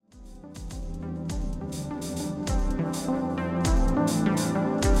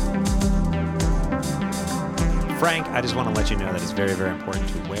Frank, I just want to let you know that it's very, very important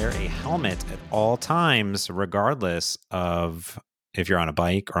to wear a helmet at all times, regardless of if you're on a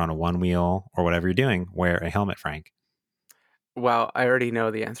bike or on a one wheel or whatever you're doing. Wear a helmet, Frank. Well, I already know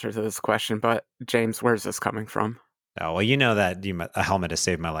the answer to this question, but James, where's this coming from? Oh, well, you know that a helmet has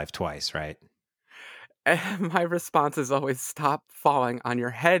saved my life twice, right? My response is always stop falling on your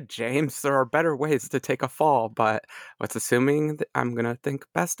head, James. There are better ways to take a fall, but let's assuming that I'm going to think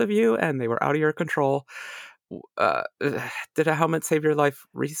best of you and they were out of your control. Did a helmet save your life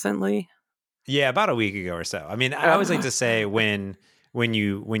recently? Yeah, about a week ago or so. I mean, I always like Uh, to say when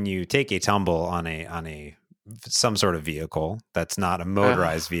you take a tumble on a some sort of vehicle that's not a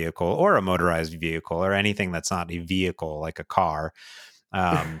motorized uh, vehicle or a motorized vehicle or anything that's not a vehicle like a car,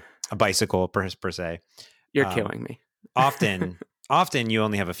 a bicycle per se. you're Um, killing me. often often you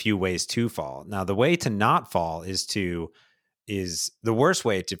only have a few ways to fall. Now, the way to not fall is the worst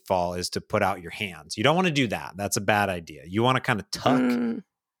way to fall is to put out your hands. You don't want to do that. That's a bad idea. You want to kind of tuck. Mm,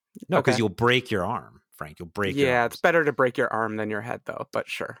 No, because okay. you'll break your arm, Frank. You'll break your Yeah, it's arms. better to break your arm than your head, though, but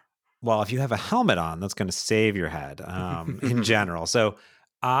sure. Well, if you have a helmet on, that's going to save your head in general. So,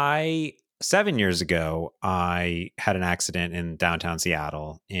 I 7 years ago, I had an accident in downtown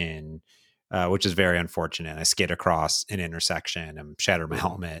Seattle, which is very unfortunate. I skid across an intersection and shattered my Ooh,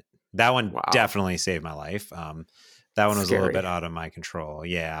 helmet. That one wow. definitely saved my life. That one was a little bit Scary. out of my control.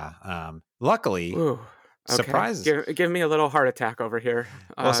 Yeah. Luckily, Ooh, okay. surprise. Give me a little heart attack over here.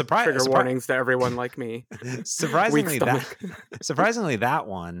 Well, Trigger warnings to everyone like me. Weak surprisingly that stomach. surprisingly that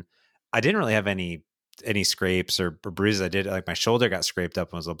one, I didn't really have any scrapes or bruises. I did like my shoulder got scraped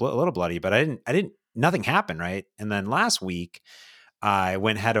up and was a little bloody, but I didn't nothing happened, right? And then last week I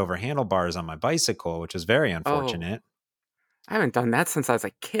went head over handlebars on my bicycle, which was very Oh, unfortunate. I haven't done that since I was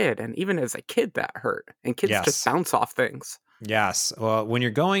a kid, and even as a kid, that hurt. And kids just Yes. bounce off things. Yes. Well, when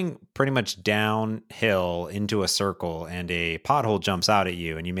you're going pretty much downhill into a circle and a pothole jumps out at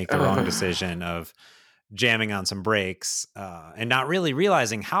you and you make the wrong Ugh. decision of jamming on some brakes and not really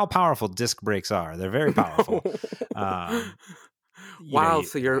realizing how powerful disc brakes are. They're very powerful. Um, you know, Wow, you,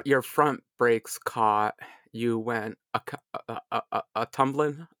 so your front brakes caught. You went a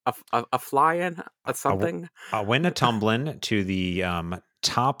tumbling, a flying, a I, w- something. I went a tumbling to the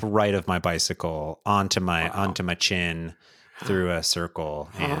top right of my bicycle Wow. onto my chin through a circle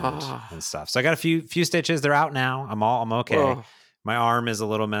and Ah, stuff. So I got a few stitches. They're out now. I'm okay. oh, My arm is a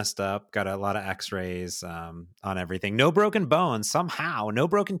little messed up. Got a lot of X-rays on everything. No broken bones somehow. No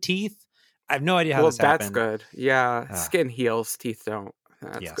broken teeth. I have no idea how well, this that's happened. good. Yeah, Uh, skin heals, teeth don't.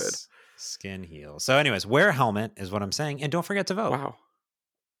 That's good. yes, skin heals. So, anyways, wear a helmet is what I'm saying, and don't forget to vote. Wow.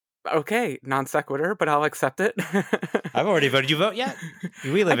 Okay, non sequitur, but I'll accept it. I've already voted. You vote yet?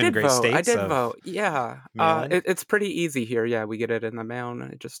 We I live in did great vote. I states did of vote. Yeah. mail in. It's pretty easy here. Yeah, we get it in the mail and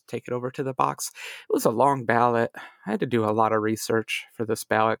I just take it over to the box. It was a long ballot. I had to do a lot of research for this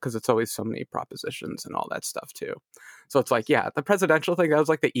ballot because it's always so many propositions and all that stuff too. So it's like, yeah, the presidential thing, that was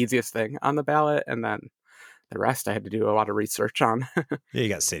like the easiest thing on the ballot. And then the rest I had to do a lot of research on. Yeah, you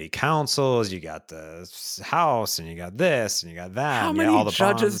got city councils, you got the house, and you got this, and you got that, How and yeah, many all the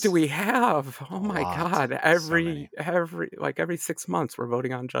judges do bonds. we have? Oh A my lot, God. so many. Every 6 months we're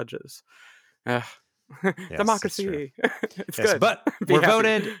voting on judges. Ugh. Yes, it's true. Democracy. It's Yes, good. but Be we're happy.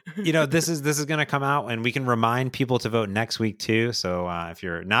 voted. You know, this is going to come out, and we can remind people to vote next week too. So if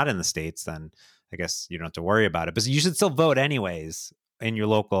you're not in the states, then I guess you don't have to worry about it. But you should still vote anyways in your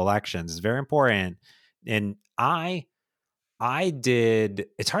local elections. It's very important. And I did.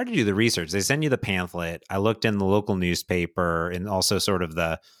 It's hard to do the research. They send you the pamphlet. I looked in the local newspaper and also sort of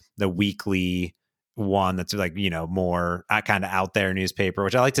the weekly one that's like more kind of out there newspaper,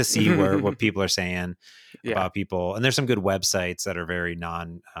 which I like to see where what people are saying Yeah. about people. And there's some good websites that are very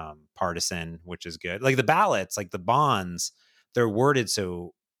non partisan, which is good. Like the ballots, like the bonds, they're worded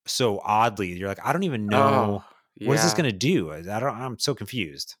so oddly. You're like, I don't even Oh, know what is this yeah. going to do. I don't. I'm so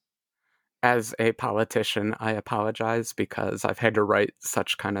confused. As a politician, I apologize because I've had to write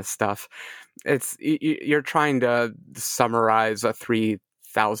such kind of stuff. You're trying to summarize a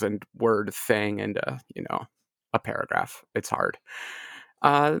 3,000 word thing into, a paragraph. It's hard.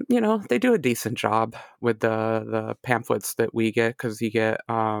 They do a decent job with the pamphlets that we get because you get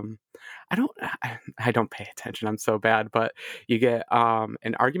I don't I don't pay attention. I'm so bad, but you get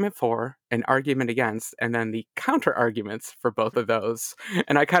an argument for, an argument against, and then the counter arguments for both of those.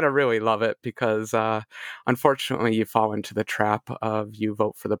 And I kind of really love it because unfortunately you fall into the trap of you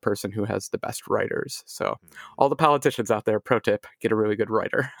vote for the person who has the best writers. So all the politicians out there, pro tip, get a really good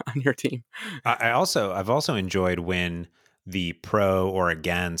writer on your team. I've also enjoyed when the pro or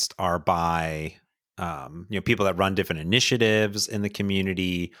against are by people that run different initiatives in the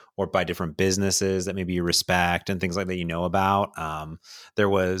community or by different businesses that maybe you respect and things like that about. There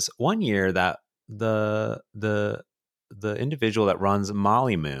was one year that the individual that runs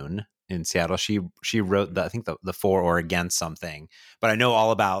Molly Moon in Seattle, she wrote I think the for or against something, but I know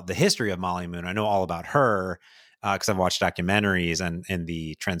all about the history of Molly Moon. I know all about her because I've watched documentaries and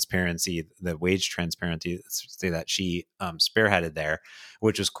the transparency, the wage transparency that she spearheaded there,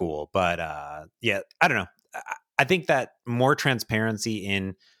 which was cool. But yeah, I don't know. I think that more transparency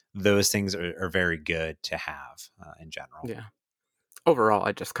in those things are very good to have in general. Yeah. Overall,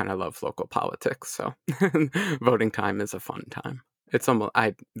 I just kind of love local politics, so voting time is a fun time. It's almost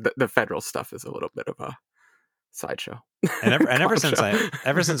the federal stuff is a little bit of a sideshow. And ever since I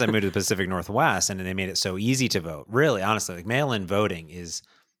moved to the Pacific Northwest and they made it so easy to vote, really, honestly, like mail-in voting is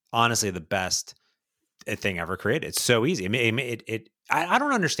honestly the best thing ever created. It's so easy. I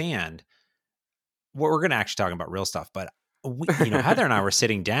don't understand what we're going to actually talk about real stuff, but Heather and I were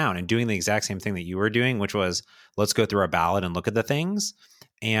sitting down and doing the exact same thing that you were doing, which was let's go through our ballot and look at the things.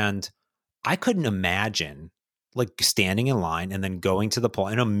 And I couldn't imagine like standing in line and then going to the poll.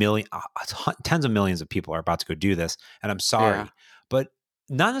 I know tens of millions of people are about to go do this, and I'm sorry, but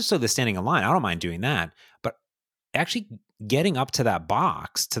not necessarily the standing in line. I don't mind doing that, but actually getting up to that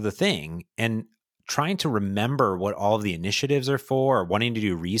box, to the thing, and trying to remember what all of the initiatives are for, or wanting to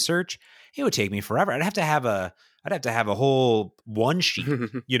do research, it would take me forever. I'd have to have a whole one sheet.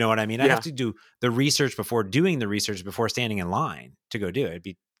 You know what I mean? I'd have to do the research before doing the research before standing in line to go do it. It'd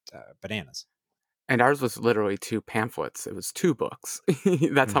be bananas. And ours was literally 2 pamphlets. It was 2 books.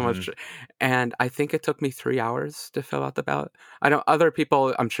 That's how much. And I think it took me 3 hours to fill out the ballot. I know other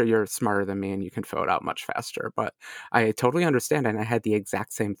people, I'm sure you're smarter than me and you can fill it out much faster, but I totally understand. And I had the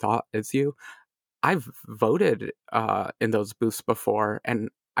exact same thought as you. I've voted in those booths before, and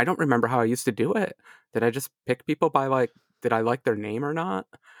I don't remember how I used to do it. Did I just pick people by did I like their name or not?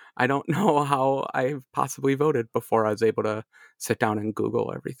 I don't know how I possibly voted before I was able to sit down and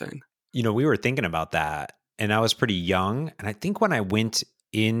Google everything. We were thinking about that, and I was pretty young. And I think when I went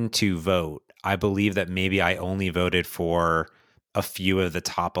in to vote, I believe that maybe I only voted for a few of the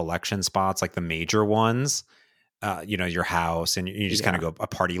top election spots, like the major ones, your house, and you just kind of go a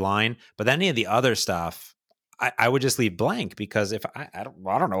party line. But then any of the other stuff, I would just leave blank because if I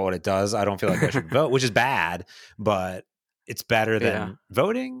don't know what it does. I don't feel like I should vote, which is bad, but it's better than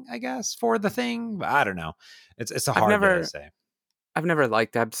voting, I guess, for the thing. But I don't know. It's a hard to say. I've never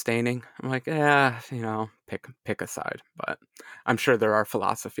liked abstaining. I'm like, pick a side. But I'm sure there are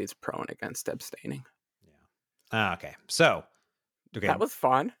philosophies pro and against abstaining. Yeah. Okay. So, that was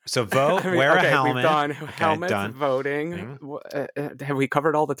fun. So vote, wear a helmet. We've done helmets, voting. Have we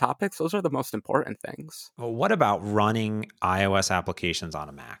covered all the topics? Those are the most important things. Well, what about running iOS applications on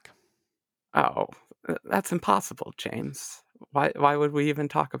a Mac? Oh, that's impossible, James. Why would we even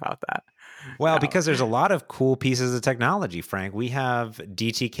talk about that? Well, because there's a lot of cool pieces of technology, Frank. We have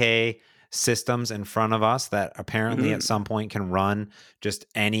DTK systems in front of us that apparently at some point can run just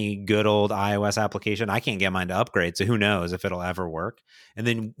any good old iOS application. I can't get mine to upgrade, so who knows if it'll ever work. And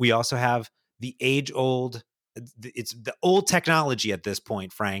then we also have the age-old, it's the old technology at this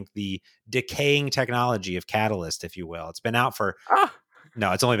point, Frank, the decaying technology of Catalyst, if you will. It's been out for...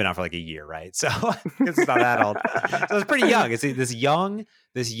 No, it's only been out for like a year, right? So it's not that old. So it's pretty young. It's this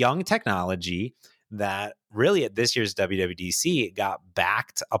young technology that really at this year's WWDC got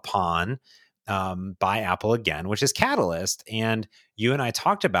backed upon by Apple again, which is Catalyst. And you and I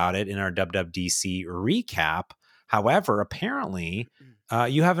talked about it in our WWDC recap. However, apparently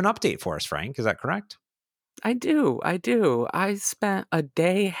you have an update for us, Frank. Is that correct? I do. I spent a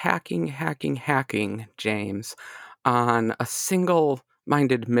day hacking, James, on a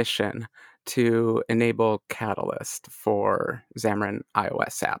single-minded mission to enable Catalyst for Xamarin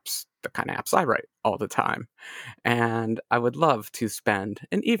iOS apps, the kind of apps I write all the time. And I would love to spend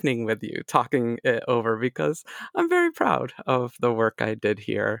an evening with you talking it over because I'm very proud of the work I did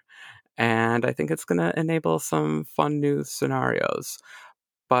here. And I think it's going to enable some fun new scenarios.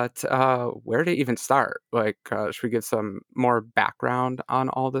 But where to even start? Should we give some more background on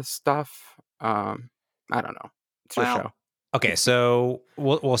all this stuff? I don't know. It's your show. Okay, so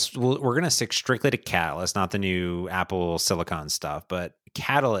we're going to stick strictly to Catalyst, not the new Apple Silicon stuff, but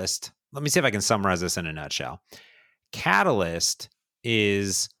Catalyst. Let me see if I can summarize this in a nutshell. Catalyst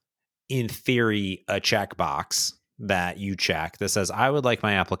is, in theory, a checkbox that you check that says, I would like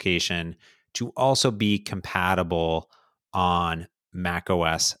my application to also be compatible on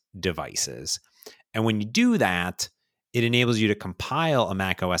macOS devices. And when you do that, it enables you to compile a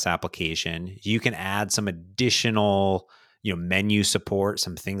macOS application. You can add some additional menu support,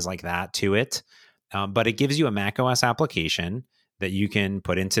 some things like that to it. but it gives you a Mac OS application that you can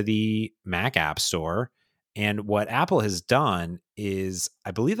put into the Mac App Store. And what Apple has done is,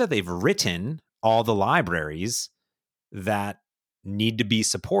 I believe that they've written all the libraries that need to be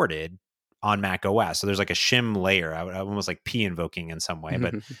supported on Mac OS. So there's like a shim layer, almost like p invoking in some way,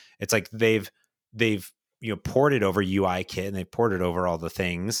 but it's like they've ported over UIKit, and they've ported over all the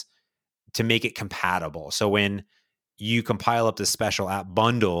things to make it compatible. So when you compile up this special app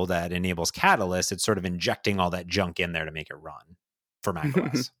bundle that enables Catalyst, it's sort of injecting all that junk in there to make it run for Mac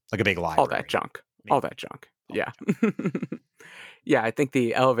OS, like a big library. All that junk. Yeah. Yeah, I think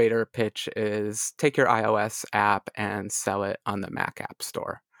the elevator pitch is take your iOS app and sell it on the Mac App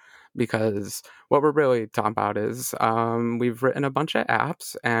Store. Because what we're really talking about is we've written a bunch of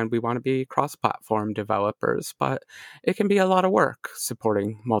apps and we want to be cross-platform developers, but it can be a lot of work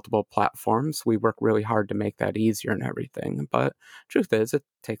supporting multiple platforms. We work really hard to make that easier and everything, but truth is it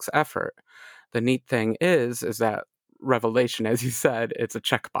takes effort. The neat thing is that Revelation, as you said, it's a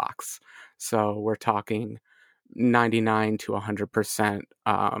checkbox. So we're talking 99 to 100%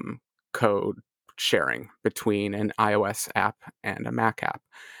 code sharing between an iOS app and a Mac app.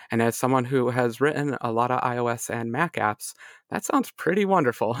 And as someone who has written a lot of iOS and Mac apps, that sounds pretty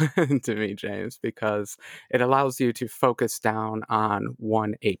wonderful to me, James, because it allows you to focus down on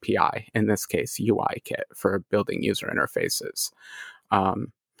one API, in this case, UIKit, for building user interfaces.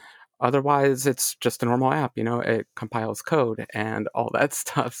 Otherwise, it's just a normal app, it compiles code and all that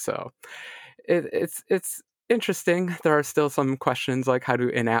stuff. So it's interesting. There are still some questions like how do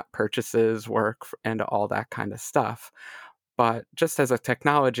in-app purchases work and all that kind of stuff. But just as a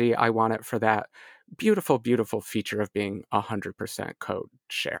technology, I want it for that beautiful, beautiful feature of being 100% code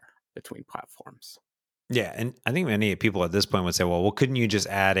share between platforms. Yeah, and I think many people at this point would say, well, couldn't you just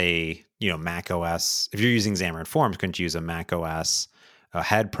add a Mac OS? If you're using Xamarin Forms, couldn't you use a Mac OS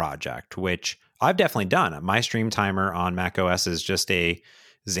head project? Which I've definitely done. My stream timer on Mac OS is just a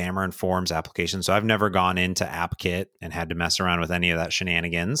Xamarin Forms application, so I've never gone into AppKit and had to mess around with any of that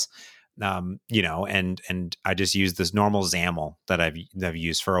shenanigans. And I just use this normal XAML that I've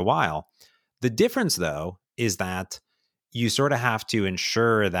used for a while. The difference, though, is that you sort of have to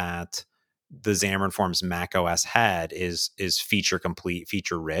ensure that the Xamarin Forms Mac OS head is feature complete,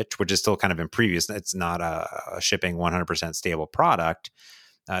 feature rich, which is still kind of in previous. It's not a shipping 100% stable product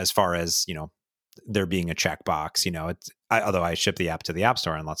as far as there being a checkbox. Although I ship the app to the App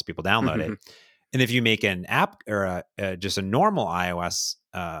Store and lots of people download it. And if you make an app or just a normal iOS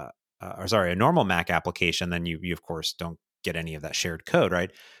a normal Mac application, then you of course don't get any of that shared code,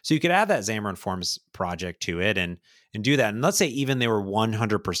 right? So you could add that Xamarin Forms project to it and do that. And let's say even they were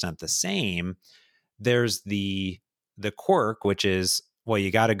 100% the same, there's the quirk, which is, well,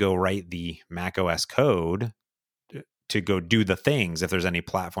 you got to go write the Mac OS code to go do the things if there's any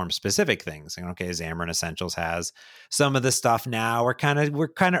platform specific things. And okay, Xamarin Essentials has some of the stuff now. We're kind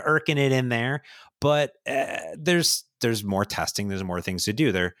of irking it in there, but there's more testing. There's more things to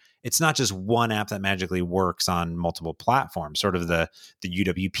do there. It's not just one app that magically works on multiple platforms, sort of the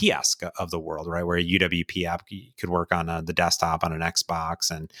UWP-esque of the world, right? Where a UWP app could work on the desktop, on an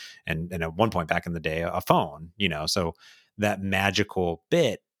Xbox, and at one point back in the day, a phone, so that magical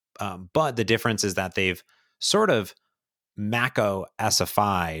bit. But the difference is that they've sort of Mac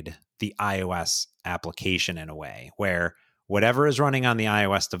OS-ified the iOS application in a way where whatever is running on the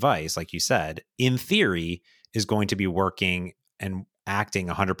iOS device, like you said, in theory, is going to be working and acting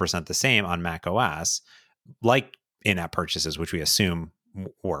 100% the same on Mac OS, like in-app purchases, which we assume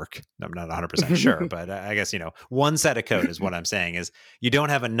work. I'm not 100% sure, but I guess, one set of code is what I'm saying is you don't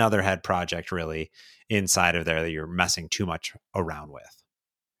have another head project really inside of there that you're messing too much around with.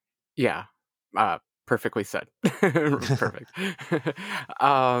 Yeah. Perfectly said. Perfect.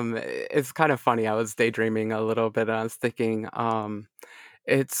 It's kind of funny. I was daydreaming a little bit. I was thinking,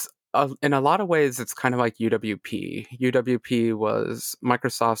 it's in a lot of ways, it's kind of like UWP. UWP was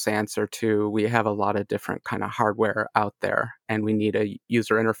Microsoft's answer to we have a lot of different kind of hardware out there, and we need a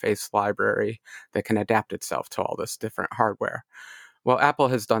user interface library that can adapt itself to all this different hardware. Well, Apple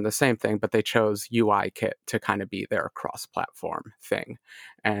has done the same thing, but they chose UIKit to kind of be their cross-platform thing.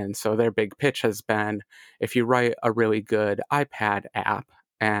 And so their big pitch has been, if you write a really good iPad app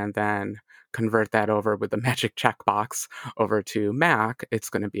and then convert that over with the magic checkbox over to Mac,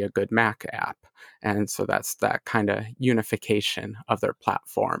 it's going to be a good Mac app. And so that's that kind of unification of their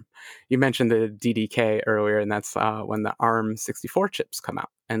platform. You mentioned the DDK earlier, and that's when the ARM64 chips come out.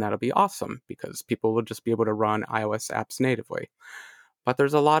 And that'll be awesome because people will just be able to run iOS apps natively. But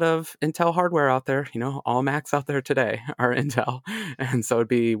there's a lot of Intel hardware out there. All Macs out there today are Intel. And so it'd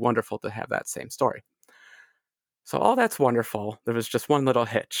be wonderful to have that same story. So all that's wonderful. There was just one little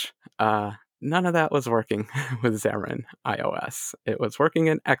hitch. none of that was working with Xamarin iOS. It was working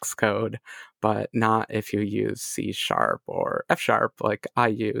in Xcode, but not if you use C# or F# like I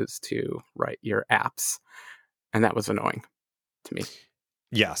use to write your apps. And that was annoying to me.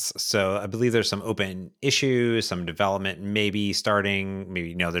 Yes. So I believe there's some open issues, some development maybe starting,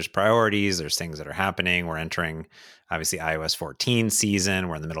 maybe, there's priorities, there's things that are happening. We're entering obviously iOS 14 season.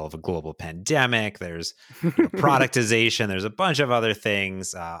 We're in the middle of a global pandemic. There's, productization. There's a bunch of other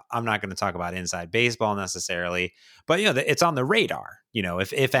things. I'm not going to talk about inside baseball necessarily, but, it's on the radar,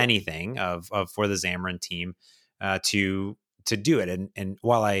 if anything for the Xamarin team to do it. And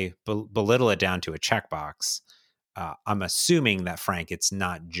while I belittle it down to a checkbox, I'm assuming that, Frank, it's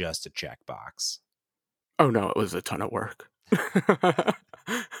not just a checkbox. Oh no, it was a ton of work.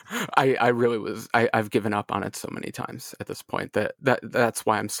 I really was. I've given up on it so many times at this point that's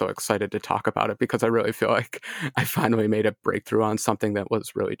why I'm so excited to talk about it, because I really feel like I finally made a breakthrough on something that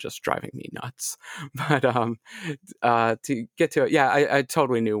was really just driving me nuts. But to get to it, yeah, I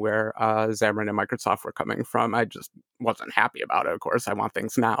totally knew where Xamarin and Microsoft were coming from. I just wasn't happy about it. Of course, I want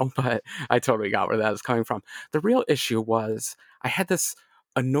things now, but I totally got where that was coming from. The real issue was I had this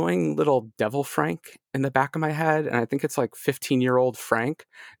annoying little devil Frank in the back of my head, and I think it's like 15-year-old Frank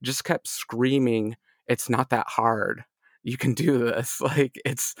just kept screaming, "It's not that hard. You can do this." Like,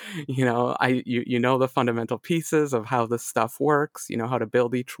 it's, you know the fundamental pieces of how this stuff works, how to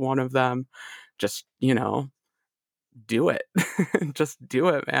build each one of them. Just, do it. Just do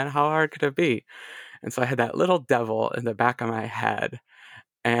it, man. How hard could it be? And so I had that little devil in the back of my head,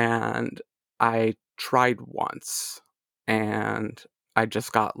 and I tried once, and I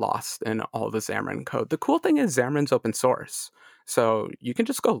just got lost in all the Xamarin code. The cool thing is Xamarin's open source, so you can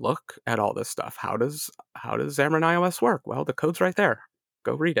just go look at all this stuff. How does Xamarin iOS work? Well, the code's right there.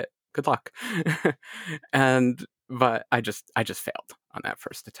 Go read it. Good luck. But I just failed on that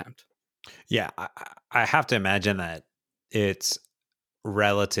first attempt. Yeah, I have to imagine that it's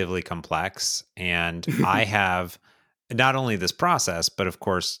relatively complex, and I have not only this process, but of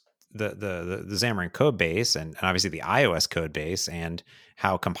course the Xamarin code base and obviously the iOS code base and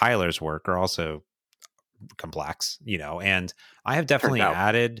how compilers work are also complex, and I have Turns definitely out.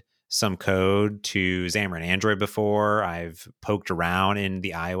 added some code to Xamarin Android before. I've poked around in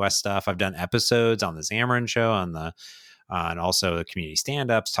the iOS stuff. I've done episodes on the Xamarin show and also the community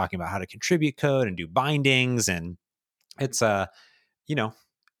stand-ups talking about how to contribute code and do bindings. And it's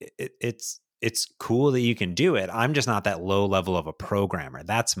it's cool that you can do it. I'm just not that low level of a programmer.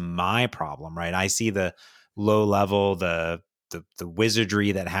 That's my problem, right? I see the low level, the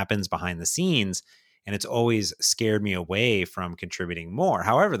wizardry that happens behind the scenes, and it's always scared me away from contributing more.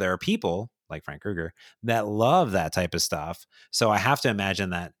 However, there are people like Frank Krueger that love that type of stuff. So I have to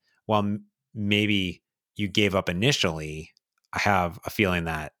imagine that while maybe you gave up initially, I have a feeling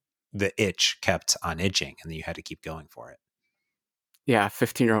that the itch kept on itching and then you had to keep going for it. Yeah,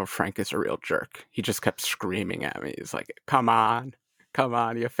 15-year-old Frank is a real jerk. He just kept screaming at me. He's like, "Come on, come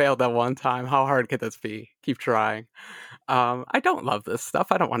on, you failed that one time. How hard could this be? Keep trying." I don't love this stuff.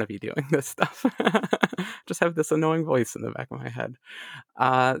 I don't want to be doing this stuff. Just have this annoying voice in the back of my head.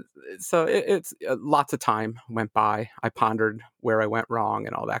 Uh, so it's lots of time went by. I pondered where I went wrong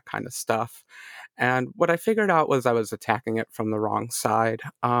and all that kind of stuff. And what I figured out was I was attacking it from the wrong side.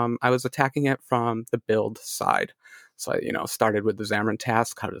 I was attacking it from the build side. So I, started with the Xamarin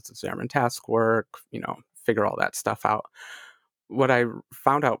task. How does the Xamarin task work? Figure all that stuff out. What I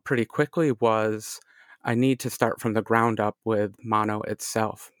found out pretty quickly was I need to start from the ground up with Mono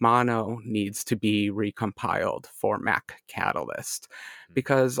itself. Mono needs to be recompiled for Mac Catalyst,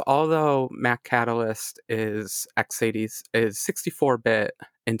 because although Mac Catalyst is x80 is 64-bit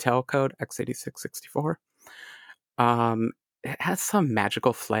Intel code, x86 64, it has some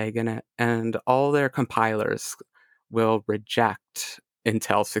magical flag in it, and all their compilers will reject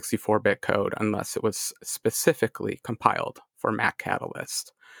Intel 64-bit code unless it was specifically compiled for Mac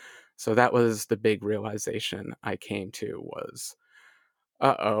Catalyst. So that was the big realization I came to was,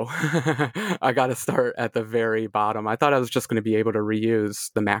 uh-oh, I got to start at the very bottom. I thought I was just going to be able to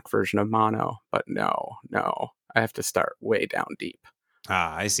reuse the Mac version of Mono, but no, I have to start way down deep.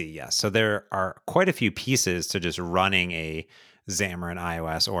 Ah, I see. Yes. So there are quite a few pieces to just running a Xamarin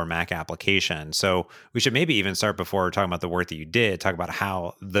iOS or Mac application. So we should maybe even start before talking about the work that you did, talk about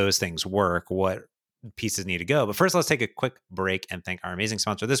how those things work, what pieces need to go. But first, let's take a quick break and thank our amazing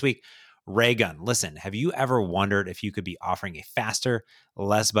sponsor this week, Raygun. Listen, have you ever wondered if you could be offering a faster,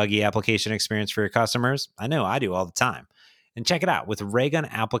 less buggy application experience for your customers? I know I do all the time. And check it out. With Raygun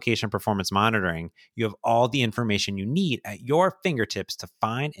Application Performance Monitoring, you have all the information you need at your fingertips to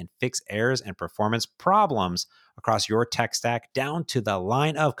find and fix errors and performance problems across your tech stack down to the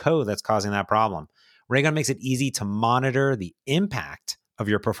line of code that's causing that problem. Raygun makes it easy to monitor the impact of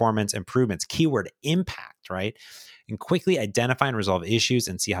your performance improvements, keyword impact, right? And quickly identify and resolve issues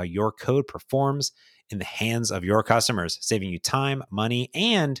and see how your code performs in the hands of your customers, saving you time, money,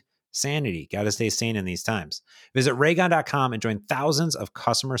 and sanity. Got to stay sane in these times. Visit raygun.com and join thousands of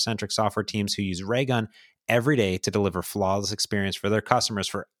customer-centric software teams who use Raygun every day to deliver flawless experience for their customers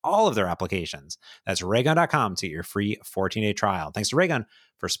for all of their applications. That's raygun.com to get your free 14-day trial. Thanks to Raygun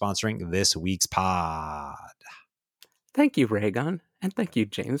for sponsoring this week's pod. Thank you, Raygun. And thank you,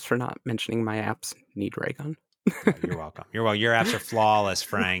 James, for not mentioning my apps need Raygun. Oh, you're welcome. You're welcome. Your apps are flawless,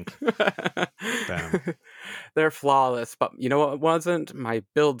 Frank. Boom. They're flawless, but you know what wasn't? My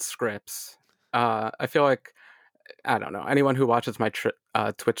build scripts. I feel like, I don't know, anyone who watches my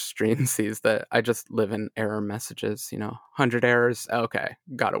Twitch stream sees that I just live in error messages, 100 errors. Okay,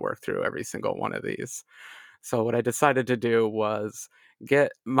 got to work through every single one of these. So what I decided to do was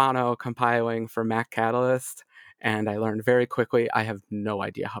get Mono compiling for Mac Catalyst, and I learned very quickly I have no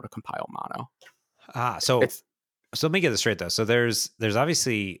idea how to compile Mono. So let me get this straight though. So there's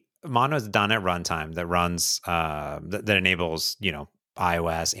obviously Mono's .NET runtime that runs that enables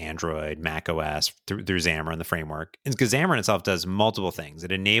iOS, Android, Mac OS through Xamarin, the framework. And because Xamarin itself does multiple things,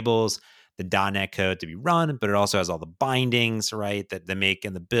 it enables the .NET code to be run, but it also has all the bindings, right, that they make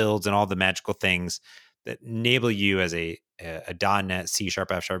and the builds and all the magical things that enable you as a .NET, C#, F#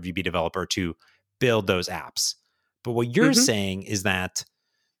 VB developer to build those apps. But what you're saying is that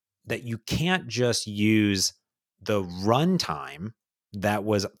you can't just use the runtime that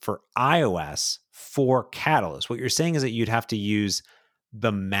was for iOS for Catalyst. What you're saying is that you'd have to use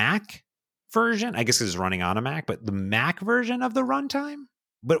the Mac version, I guess it's running on a Mac, but the Mac version of the runtime?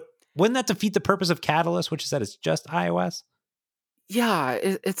 But wouldn't that defeat the purpose of Catalyst, which is that it's just iOS? Yeah,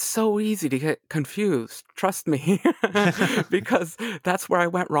 it's so easy to get confused. Trust me, because that's where I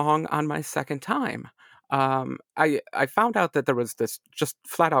went wrong on my second time. I found out that there was this just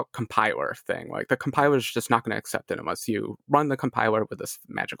flat out compiler thing. Like the compiler is just not going to accept it unless you run the compiler with this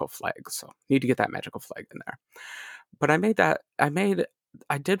magical flag. So you need to get that magical flag in there. But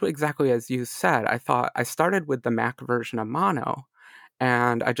I did exactly as you said. I started with the Mac version of Mono,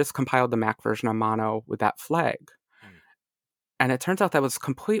 and I just compiled the Mac version of Mono with that flag. And it turns out that was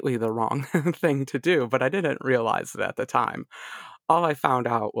completely the wrong thing to do, but I didn't realize it at the time. All I found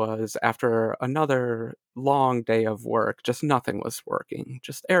out was after another long day of work, just nothing was working.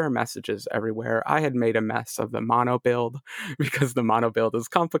 Just error messages everywhere. I had made a mess of the Mono build because the Mono build is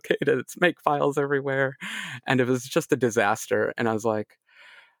complicated. It's make files everywhere. And it was just a disaster. And I was like,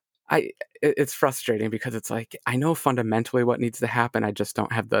 it's frustrating because it's like, I know fundamentally what needs to happen. I just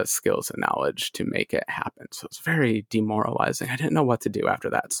don't have the skills and knowledge to make it happen. So it's very demoralizing. I didn't know what to do after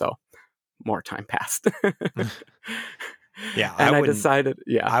that. So more time passed. Yeah. And I decided,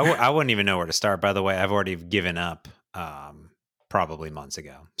 I wouldn't even know where to start, by the way. I've already given up probably months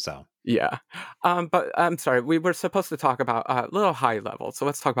ago. So yeah. But I'm sorry, we were supposed to talk about a little high level. So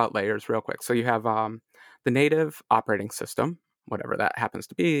let's talk about layers real quick. So you have the native operating system, whatever that happens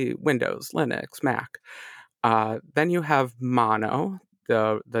to be, Windows, Linux, Mac. Then you have Mono,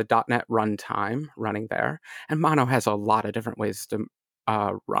 the .NET runtime running there. And Mono has a lot of different ways to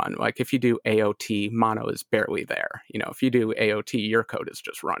run. Like if you do AOT, Mono is barely there. If you do AOT, your code is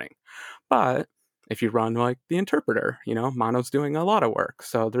just running. But if you run like the interpreter, Mono's doing a lot of work.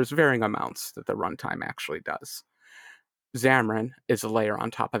 So there's varying amounts that the runtime actually does. Xamarin is a layer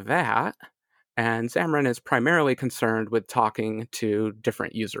on top of that. And Xamarin is primarily concerned with talking to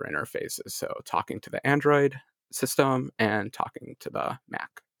different user interfaces. So talking to the Android system and talking to the Mac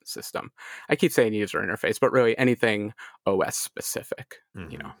system. I keep saying user interface, but really anything OS specific,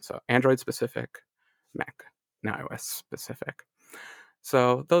 so Android specific, Mac, and iOS specific.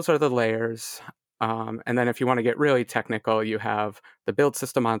 So those are the layers. And then if you want to get really technical, you have the build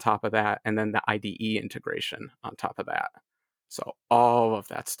system on top of that, and then the IDE integration on top of that. So all of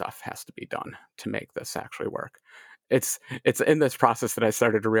that stuff has to be done to make this actually work. It's in this process that I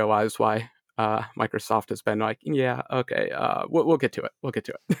started to realize why Microsoft has been like, yeah, okay, we'll get to it. We'll get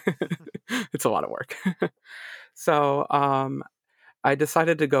to it. It's a lot of work. So I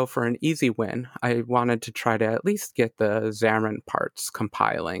decided to go for an easy win. I wanted to try to at least get the Xamarin parts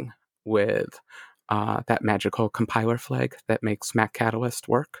compiling with that magical compiler flag that makes Mac Catalyst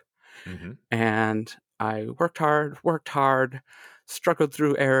work. And I worked hard, struggled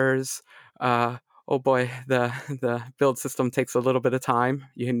through errors, Oh boy, the build system takes a little bit of time.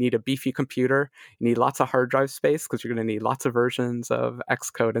 You need a beefy computer. You need lots of hard drive space because you're going to need lots of versions of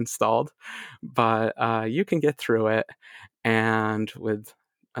Xcode installed. But you can get through it, and with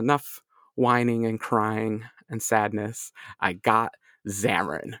enough whining and crying and sadness, I got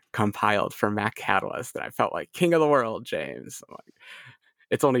Xamarin compiled for Mac Catalyst, and I felt like king of the world, James. I'm like,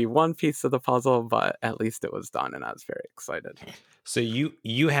 it's only one piece of the puzzle, but at least it was done, and I was very excited. So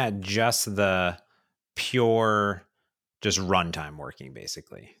you had just the pure just runtime working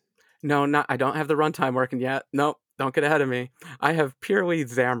basically. No, not I don't have the runtime working yet. Nope, don't get ahead of me. I have purely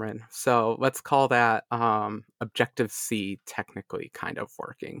Xamarin. So let's call that Objective-C technically kind of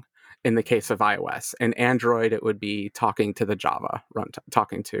working in the case of iOS. In Android, it would be talking to the Java runtime,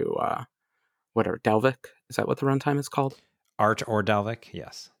 talking to whatever, Delvik. Is that what the runtime is called? Art or Dalvik,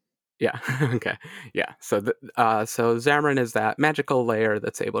 yes. Yeah. Okay. Yeah. So so Xamarin is that magical layer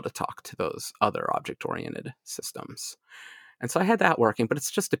that's able to talk to those other object-oriented systems. And so I had that working, but it's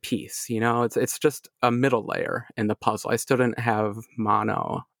just a piece, it's just a middle layer in the puzzle. I still didn't have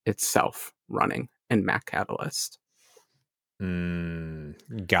Mono itself running in Mac Catalyst.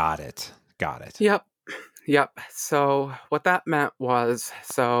 Got it. Yep. Yep. So what that meant was,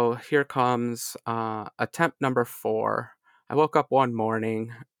 so here comes attempt number 4. I woke up one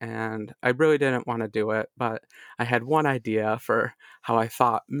morning and I really didn't want to do it, but I had one idea for how I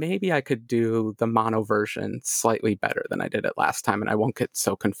thought maybe I could do the mono version slightly better than I did it last time, and I won't get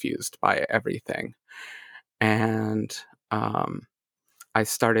so confused by everything. And I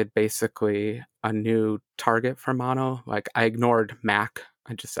started basically a new target for mono. Like, I ignored Mac.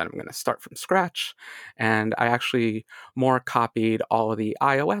 I just said I'm going to start from scratch. And I actually more copied all of the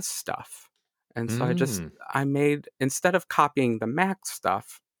iOS stuff. And so I made, instead of copying the Mac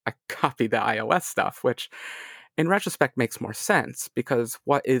stuff, I copied the iOS stuff, which in retrospect makes more sense because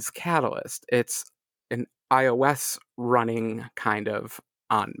what is Catalyst? It's an iOS running kind of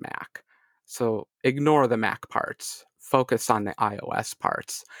on Mac. So ignore the Mac parts, focus on the iOS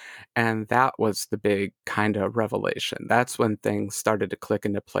parts. And that was the big kind of revelation. That's when things started to click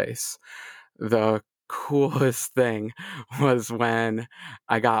into place. The coolest thing was when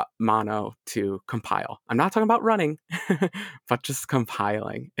I got Mono to compile. I'm not talking about running, but just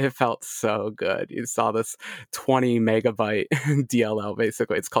compiling. It felt so good. You saw this 20 megabyte DLL,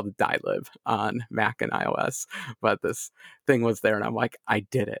 basically. It's called dylib on Mac and iOS. But this thing was there, and I'm like, I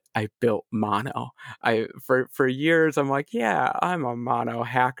did it. I built Mono. For years, I'm like, yeah, I'm a Mono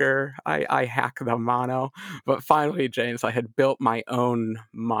hacker. I hack the Mono. But finally, James, I had built my own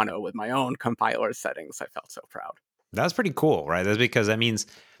Mono with my own compiler settings. I felt so proud. That's pretty cool, right? That's because that means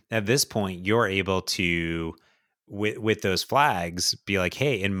at this point you're able to, with those flags, be like,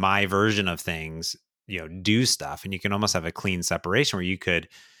 hey, in my version of things, do stuff, and you can almost have a clean separation where you could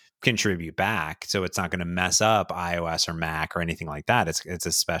contribute back, so it's not going to mess up iOS or Mac or anything like that. It's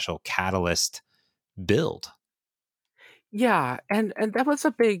a special Catalyst build. Yeah, and that was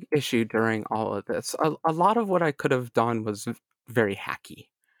a big issue during all of this. A lot of what I could have done was very hacky.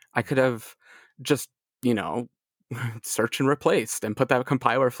 I could have just, you know, search and replaced and put that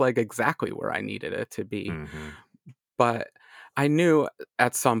compiler flag exactly where I needed it to be. Mm-hmm. But I knew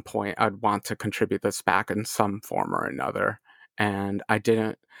at some point I'd want to contribute this back in some form or another. And I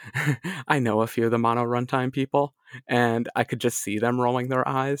didn't. I know a few of the mono runtime people, and I could just see them rolling their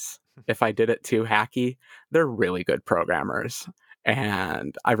eyes if I did it too hacky. They're really good programmers,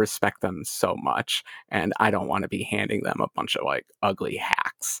 and I respect them so much. And I don't want to be handing them a bunch of like ugly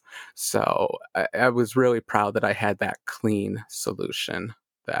hacks. So I was really proud that I had that clean solution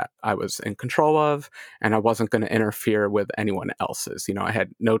that I was in control of, and I wasn't going to interfere with anyone else's. I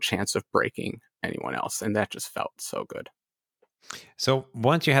had no chance of breaking anyone else, and that just felt so good. So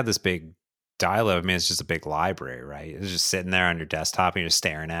once you had this big dylib, I mean, it's just a big library, right? It's just sitting there on your desktop and you're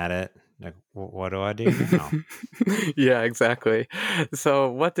staring at it. Like, what do I do now? Yeah, exactly. So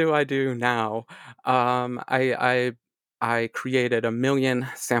what do I do now? I created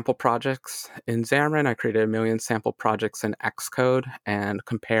 1,000,000 sample projects in Xamarin. I created 1,000,000 sample projects in Xcode and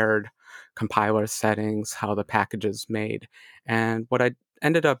compared compiler settings, how the package is made. And what I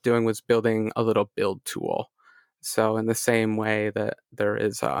ended up doing was building a little build tool. So in the same way that there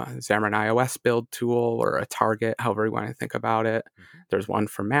is a Xamarin iOS build tool or a target, however you want to think about it, there's one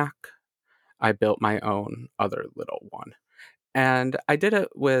for Mac. I built my own other little one. And I did it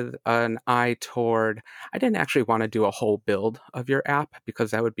with an eye toward, I didn't actually want to do a whole build of your app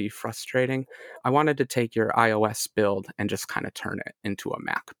because that would be frustrating. I wanted to take your iOS build and just kind of turn it into a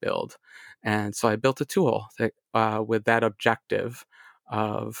Mac build. And so I built a tool that, with that objective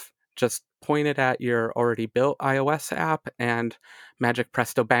of just point it at your already built iOS app, and magic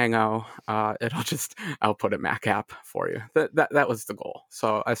presto bango, it'll just output a Mac app for you. That was the goal.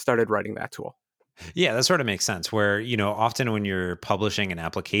 So I started writing that tool. Yeah, that sort of makes sense. Where, often when you're publishing an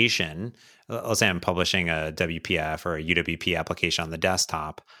application, let's say I'm publishing a WPF or a UWP application on the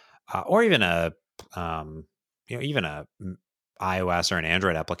desktop, or even even a iOS or an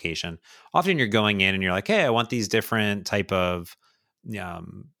Android application. Often you're going in and you're like, hey, I want these different type of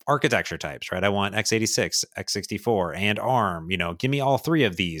architecture types, right? I want x86, x64, and ARM. Give me all three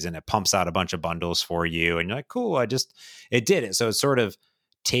of these, and it pumps out a bunch of bundles for you, and you're like, cool. It did it. So it's sort of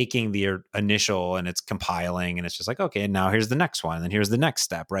taking the initial and it's compiling, and it's just like, okay, now here's the next one, and then here's the next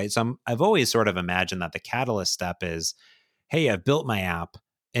step, right? So I've always sort of imagined that the catalyst step is, hey, I've built my app,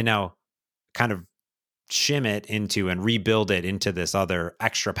 and now kind of shim it into and rebuild it into this other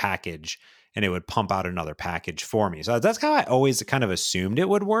extra package, and it would pump out another package for me. So that's how I always kind of assumed it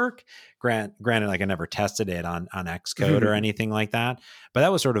would work. Granted, like I never tested it on Xcode or anything like that, but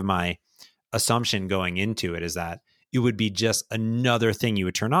that was sort of my assumption going into it, is that it would be just another thing you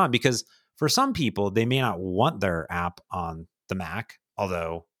would turn on, because for some people, they may not want their app on the Mac,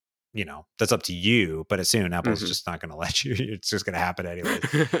 although, that's up to you. But soon Apple's just not going to let you. It's just going to happen anyways.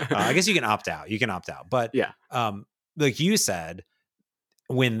 I guess you can opt out. But yeah, like you said,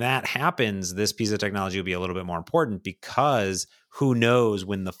 when that happens, this piece of technology will be a little bit more important, because who knows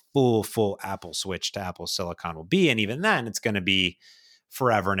when the full Apple switch to Apple Silicon will be. And even then, it's going to be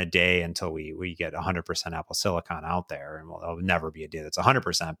forever and a day until we get 100% Apple Silicon out there. And there'll never be a day that's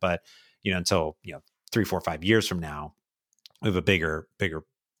 100%. But, until, 3, 4, 5 years from now, we have a bigger,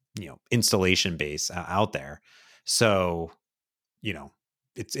 installation base out there. So,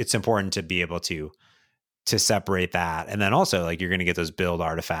 it's important to be able to separate that. And then also, like, you're going to get those build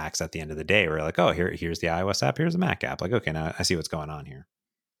artifacts at the end of the day where you're like, oh, here's the iOS app, here's the Mac app. Like, okay, now I see what's going on here.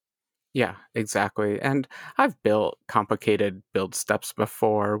 yeah, exactly. And I've built complicated build steps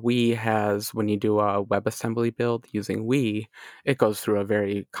before. when you do a WebAssembly build using Wii, it goes through a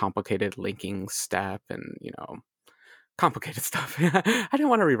very complicated linking step and, complicated stuff. I didn't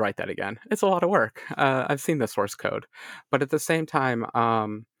want to rewrite that again. It's a lot of work. I've seen the source code. But at the same time,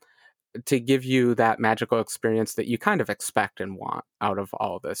 to give you that magical experience that you kind of expect and want out of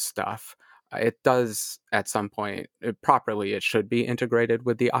all this stuff, it does at some point properly. It should be integrated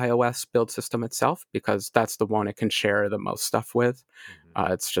with the iOS build system itself, because that's the one it can share the most stuff with.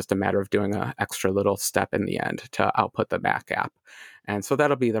 It's just a matter of doing an extra little step in the end to output the Mac app. And so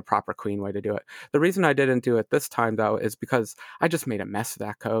that'll be the proper, clean way to do it. The reason I didn't do it this time, though, is because I just made a mess of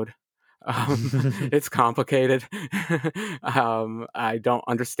that code. It's complicated. I don't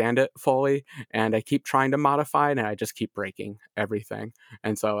understand it fully, and I keep trying to modify it, and I just keep breaking everything.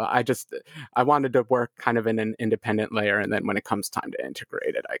 And so I wanted to work kind of in an independent layer, and then when it comes time to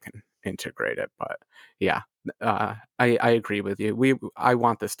integrate it, I can integrate it. But yeah, I agree with you. I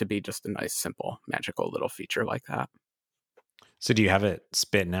want this to be just a nice, simple, magical little feature like that. So do you have it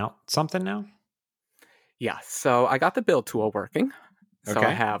spitting out something now? Yeah, so I got the build tool working. So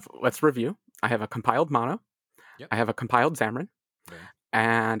Okay. let's review. I have a compiled Mono. Yep. I have a compiled Xamarin. Okay.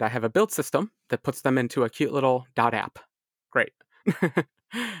 And I have a build system that puts them into a cute little .app. Great.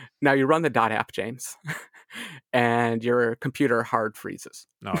 Now you run the .app, James, and your computer hard freezes.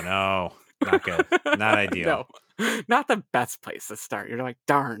 Oh, no. Not good. Not ideal. No, not the best place to start. You're like,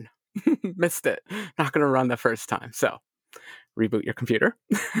 darn, missed it. Not going to run the first time. So reboot your computer.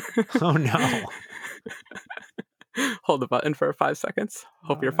 Oh, no. Hold the button for 5 seconds.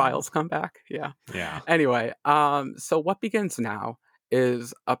 Hope your files come back. Yeah. Yeah. Anyway, so what begins now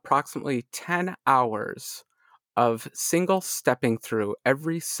is approximately 10 hours of single stepping through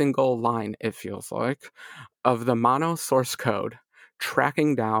every single line, it feels like, of the Mono source code,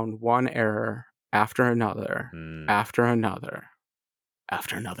 tracking down one error after another, after another,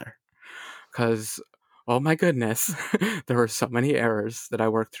 after another. Because, oh my goodness, there were so many errors that I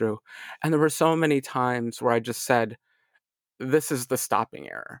worked through. And there were so many times where I just said, this is the stopping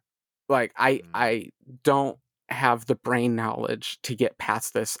error. Like, I don't have the brain knowledge to get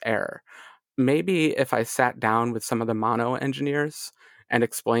past this error. Maybe if I sat down with some of the Mono engineers and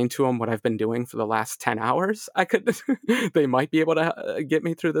explained to them what I've been doing for the last 10 hours, they might be able to get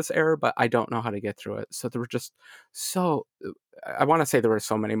me through this error, but I don't know how to get through it. So there were just I want to say there were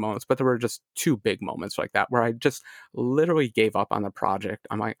so many moments, but there were just 2 big moments like that where I just literally gave up on the project.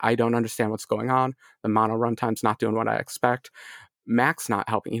 I'm like, I don't understand what's going on. The Mono runtime's not doing what I expect. Mac's not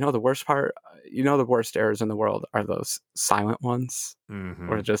helping. The worst part, the worst errors in the world are those silent ones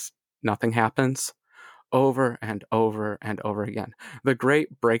where just nothing happens over and over and over again. The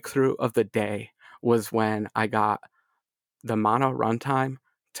great breakthrough of the day was when I got the Mono runtime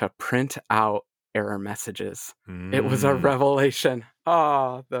to print out error messages. It was a Mm. revelation.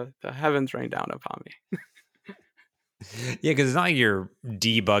 Oh, the heavens rained down upon me. Yeah, because it's not like you're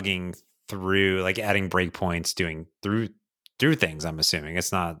debugging through, like adding breakpoints, doing through things. I'm assuming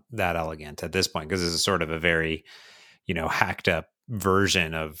it's not that elegant at this point because this is sort of a very, hacked up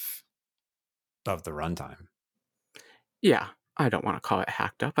version of the runtime. Yeah, I don't want to call it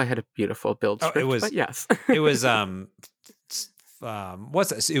hacked up. I had a beautiful build Oh, it script, but was yes. it was what's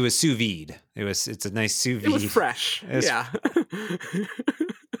this? It was sous vide. It's a nice sous It was vide. fresh. It's Yeah.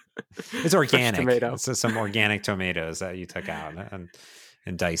 it's Fresh organic. tomato. It's some organic tomatoes that you took out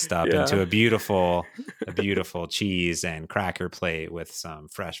and diced up into Yeah. a beautiful cheese and cracker plate with some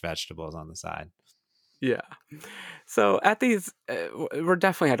fresh vegetables on the side. Yeah. So at these, we're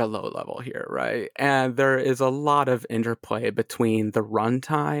definitely at a low level here, right? And there is a lot of interplay between the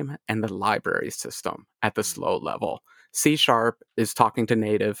runtime and the library system at this low level. C# is talking to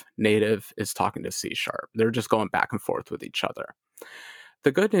native, native is talking to C#. They're just going back and forth with each other.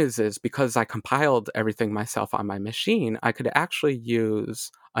 The good news is because I compiled everything myself on my machine, I could actually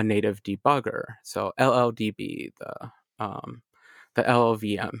use a native debugger. So LLDB, the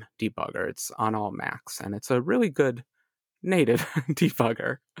LLVM debugger. It's on all Macs, and it's a really good native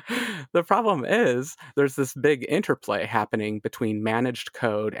debugger. The problem is there's this big interplay happening between managed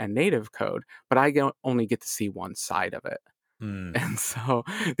code and native code, but I only get to see one side of it. Mm. And so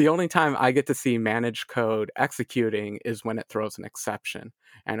the only time I get to see managed code executing is when it throws an exception.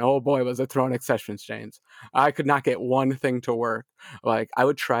 And oh boy, was it throwing exceptions, James. I could not get one thing to work. Like I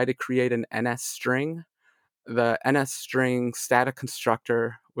would try to create an NS string. The NS string static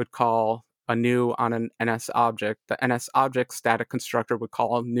constructor would call a new on an NS object. The NS object static constructor would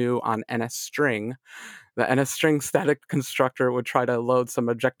call new on NS string. The NS string static constructor would try to load some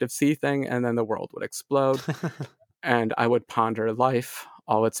Objective-C thing, and then the world would explode. And I would ponder life,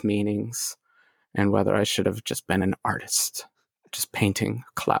 all its meanings, and whether I should have just been an artist, just painting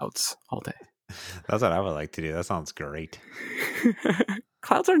clouds all day. That's what I would like to do. That sounds great.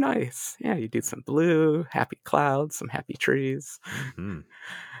 Clouds are nice. Yeah, you do some blue, happy clouds, some happy trees. Mm-hmm.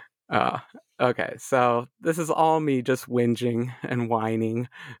 Okay, so this is all me just whinging and whining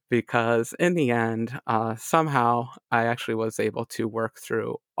because in the end, somehow I actually was able to work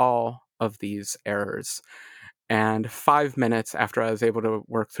through all of these errors. And 5 minutes after I was able to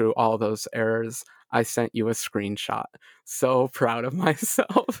work through all those errors, I sent you a screenshot. So proud of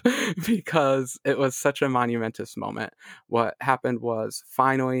myself because it was such a monumentous moment. What happened was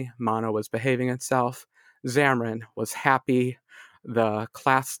finally Mono was behaving itself. Xamarin was happy. The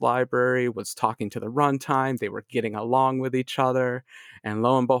class library was talking to the runtime. They were getting along with each other. And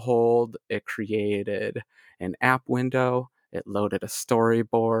lo and behold, it created an app window. It loaded a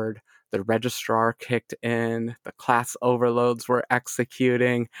storyboard. The registrar kicked in, the class overloads were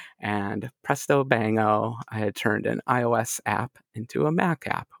executing, and presto bango, I had turned an iOS app into a Mac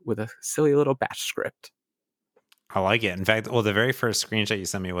app with a silly little bash script. I like it. In fact, the very first screenshot you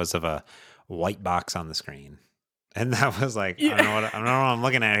sent me was of a white box on the screen. And that was like, Yeah. I don't know what I'm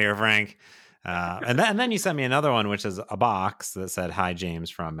looking at here, Frank. And then you sent me another one, which is a box that said "Hi James"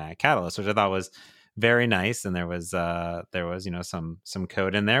 from Mac Catalyst, which I thought was very nice. And there was some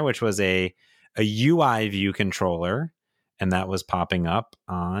code in there, which was a UI view controller, and that was popping up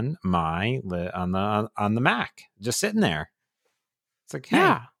on on the Mac, just sitting there. It's like, hey,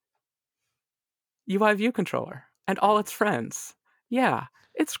 Yeah. UI view controller and all its friends. Yeah,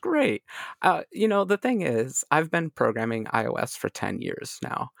 it's great. The thing is, I've been programming iOS for 10 years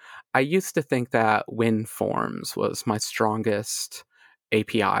now. I used to think that WinForms was my strongest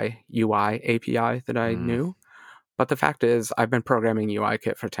API, UI API that I knew. But the fact is, I've been programming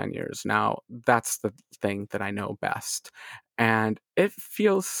UIKit for 10 years now. That's the thing that I know best. And it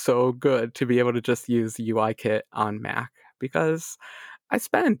feels so good to be able to just use UIKit on Mac because I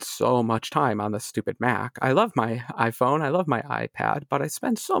spend so much time on the stupid Mac. I love my iPhone, I love my iPad, but I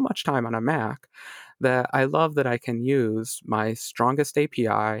spend so much time on a Mac that I love that I can use my strongest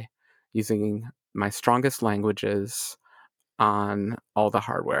API using my strongest languages on all the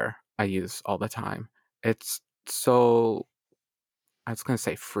hardware I use all the time. It's so, I was going to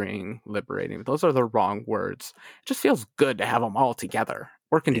say freeing, liberating, but those are the wrong words. It just feels good to have them all together,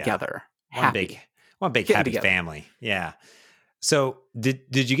 working together, happy. One big Getting happy together. family. Yeah. So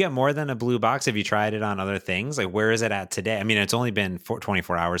did you get more than a blue box? Have you tried it on other things? Like, where is it at today? I mean, it's only been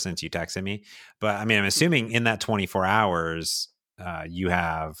 24 hours since you texted me, but I mean, I'm assuming in that 24 hours, you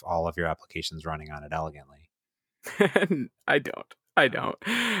have all of your applications running on it elegantly. I don't.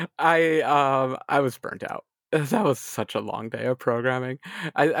 I was burnt out. That was such a long day of programming.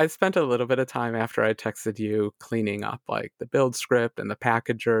 I spent a little bit of time after I texted you cleaning up like the build script and the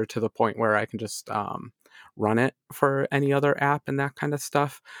packager to the point where I can just run it for any other app and that kind of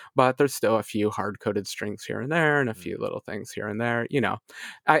stuff. But there's still a few hard coded strings here and there and a few little things here and there.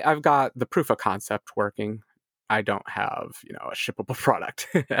 I've got the proof of concept working. I don't have, a shippable product,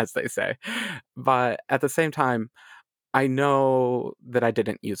 as they say. But at the same time, I know that I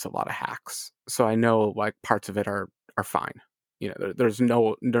didn't use a lot of hacks, so I know like parts of it are fine. There's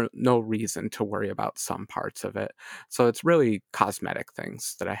no reason to worry about some parts of it. So it's really cosmetic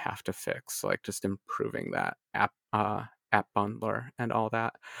things that I have to fix, like just improving that app bundler and all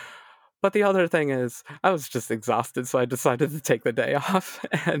that. But the other thing is, I was just exhausted, so I decided to take the day off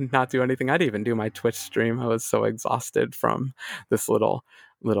and not do anything. I didn't even do my Twitch stream. I was so exhausted from this little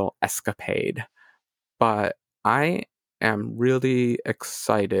escapade. But I am really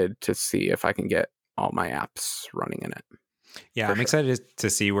excited to see if I can get all my apps running in it. Yeah, For I'm sure. excited to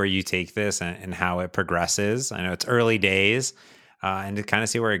see where you take this and how it progresses. I know it's early days, and to kind of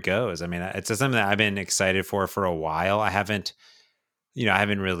see where it goes. I mean, it's something that I've been excited for a while. I haven't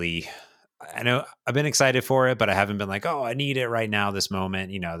really. I know I've been excited for it, but I haven't been like, oh, I need it right now, this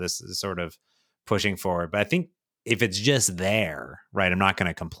moment. This is sort of pushing forward. But I think if it's just there, right, I'm not going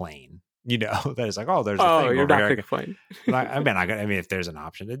to complain. That it's like, oh, there's a Oh, thing you're over not here. going to complain. I mean, if there's an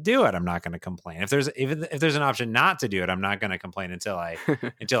option to do it, I'm not going to complain. If there's an option not to do it, I'm not going to complain until I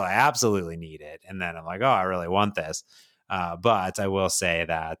absolutely need it, and then I'm like, oh, I really want this. But I will say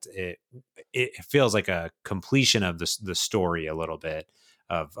that it feels like a completion of the story a little bit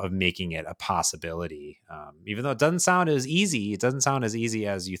of making it a possibility. Even though it doesn't sound as easy, it doesn't sound as easy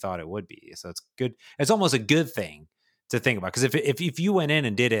as you thought it would be. So it's good. It's almost a good thing to think about, because if you went in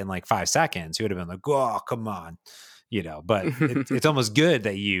and did it in like 5 seconds, you would have been like, oh, come on. But it's almost good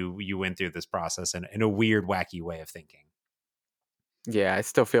that you went through this process in a weird, wacky way of thinking. Yeah, I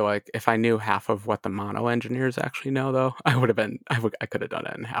still feel like if I knew half of what the mono engineers actually know, though, I could have done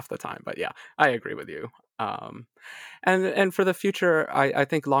it in half the time. But yeah, I agree with you. Um, and for the future, I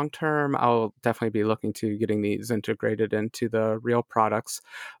think long term, I'll definitely be looking to getting these integrated into the real products.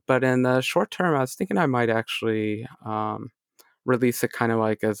 But in the short term, I was thinking I might actually release it kind of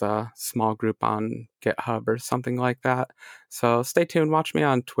like as a small group on GitHub or something like that. So stay tuned. Watch me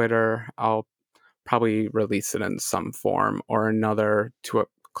on Twitter. I'll probably release it in some form or another to a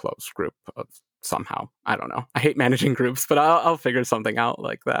closed group of somehow. I don't know. I hate managing groups, but I'll figure something out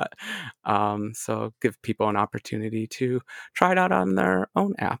like that. So give people an opportunity to try it out on their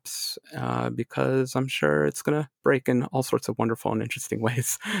own apps, because I'm sure it's going to break in all sorts of wonderful and interesting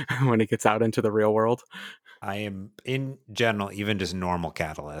ways when it gets out into the real world. I am, in general, even just normal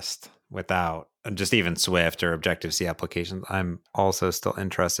Catalyst without just even Swift or Objective C applications, I'm also still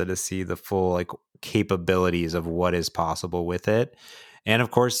interested to see the full like capabilities of what is possible with it. And of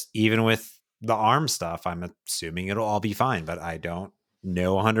course, even with the ARM stuff, I'm assuming it'll all be fine, but I don't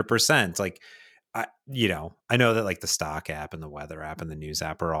know 100%. Like, I know that like the stock app and the weather app and the news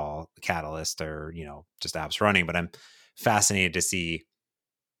app are all Catalyst or, just apps running, but I'm fascinated to see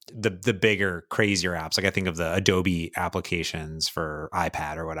the bigger, crazier apps. Like I think of the Adobe applications for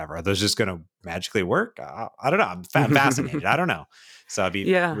iPad or whatever. Are those just going to magically work? I don't know. I'm fascinated. I don't know. So I'd be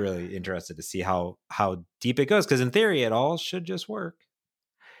Yeah. really interested to see how deep it goes, because in theory, it all should just work.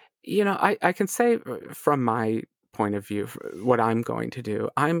 I can say from my point of view, what I'm going to do,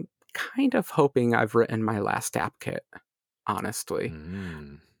 I'm kind of hoping I've written my last app kit, honestly.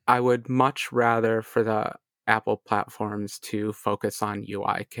 Mm. I would much rather for the Apple platforms to focus on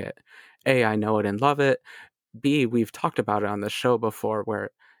UI kit. A, I know it and love it. B, we've talked about it on the show before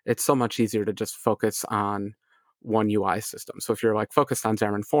where it's so much easier to just focus on one UI system. So if you're like focused on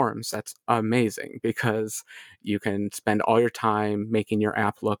Xamarin Forms, that's amazing because you can spend all your time making your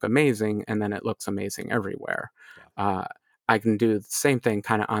app look amazing and then it looks amazing everywhere. Yeah. I can do the same thing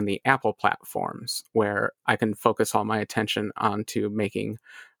kind of on the Apple platforms where I can focus all my attention onto making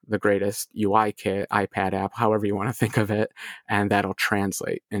the greatest UI kit, iPad app, however you want to think of it, and that'll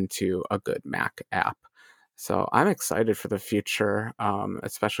translate into a good Mac app. So I'm excited for the future,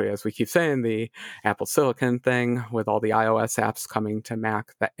 especially as we keep saying the Apple Silicon thing with all the iOS apps coming to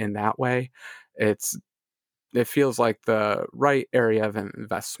Mac that in that way. It feels like the right area of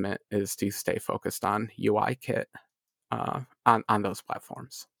investment is to stay focused on UI kit on those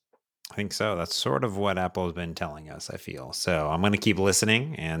platforms. I think so. That's sort of what Apple's been telling us, I feel. So I'm going to keep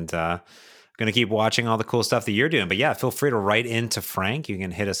listening and going to keep watching all the cool stuff that you're doing. But yeah, feel free to write into Frank. You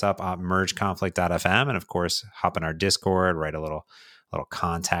can hit us up at mergeconflict.fm. And of course, hop in our Discord, write a little little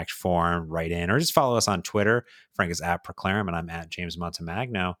contact form, write in, or just follow us on Twitter. Frank is at Proclarum, and I'm at James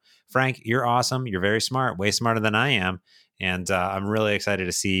Montemagno. Frank, you're awesome. You're very smart, way smarter than I am. And I'm really excited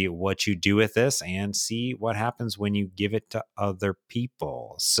to see what you do with this and see what happens when you give it to other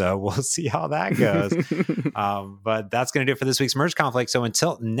people. So we'll see how that goes. But that's going to do it for this week's Merge Conflict. So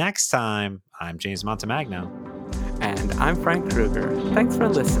until next time, I'm James Montemagno. And I'm Frank Krueger. Thanks for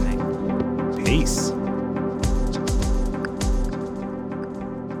listening. Peace.